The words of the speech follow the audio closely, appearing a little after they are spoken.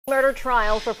Murder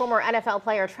trial for former NFL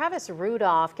player Travis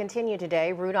Rudolph continued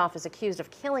today. Rudolph is accused of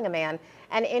killing a man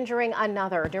and injuring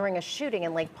another during a shooting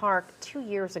in Lake Park 2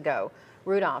 years ago.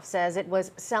 Rudolph says it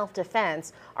was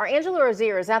self-defense. Our Angela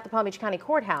Rozier is at the Palm Beach County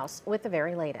Courthouse with the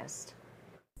very latest.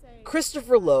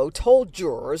 Christopher Lowe told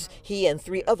jurors he and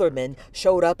 3 other men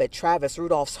showed up at Travis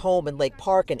Rudolph's home in Lake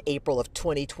Park in April of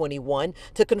 2021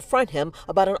 to confront him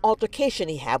about an altercation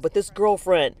he had with his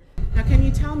girlfriend. Now, can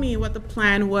you tell me what the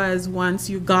plan was once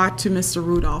you got to Mr.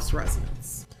 Rudolph's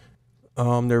residence?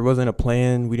 There wasn't a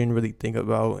plan. We didn't really think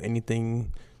about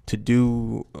anything to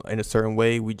do in a certain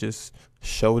way. We just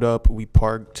showed up, we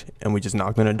parked, and we just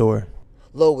knocked on the door.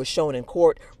 Lowe was shown in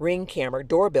court Ring camera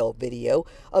doorbell video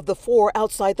of the 4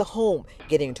 outside the home,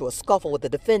 getting into a scuffle with the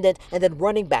defendant and then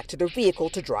running back to their vehicle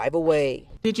to drive away.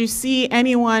 Did you see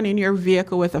anyone in your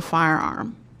vehicle with a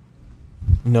firearm?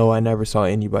 No, I never saw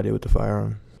anybody with a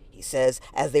firearm. He says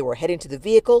as they were heading to the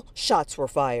vehicle, shots were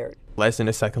fired. Less than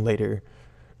a second later,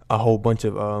 a whole bunch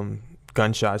of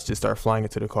gunshots just started flying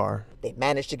into the car. They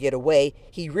managed to get away.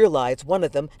 He realized one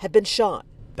of them had been shot.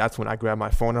 That's when I grabbed my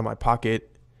phone out of my pocket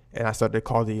and I started to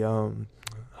call the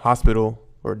hospital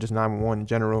or just 911 in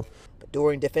general. But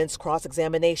during defense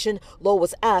cross-examination, Lowe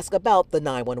was asked about the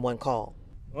 911 call.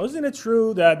 Wasn't it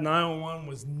true that 911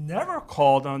 was never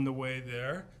called on the way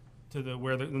there to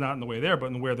not on the way there,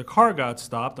 but where the car got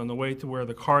stopped, on the way to where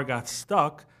the car got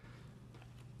stuck,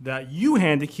 that you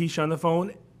handed Keisha on the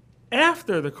phone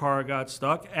after the car got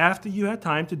stuck, after you had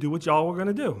time to do what y'all were going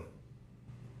to do?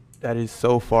 That is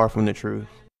so far from the truth.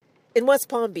 In West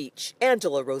Palm Beach,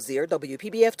 Angela Rozier,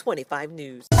 WPBF 25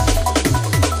 News.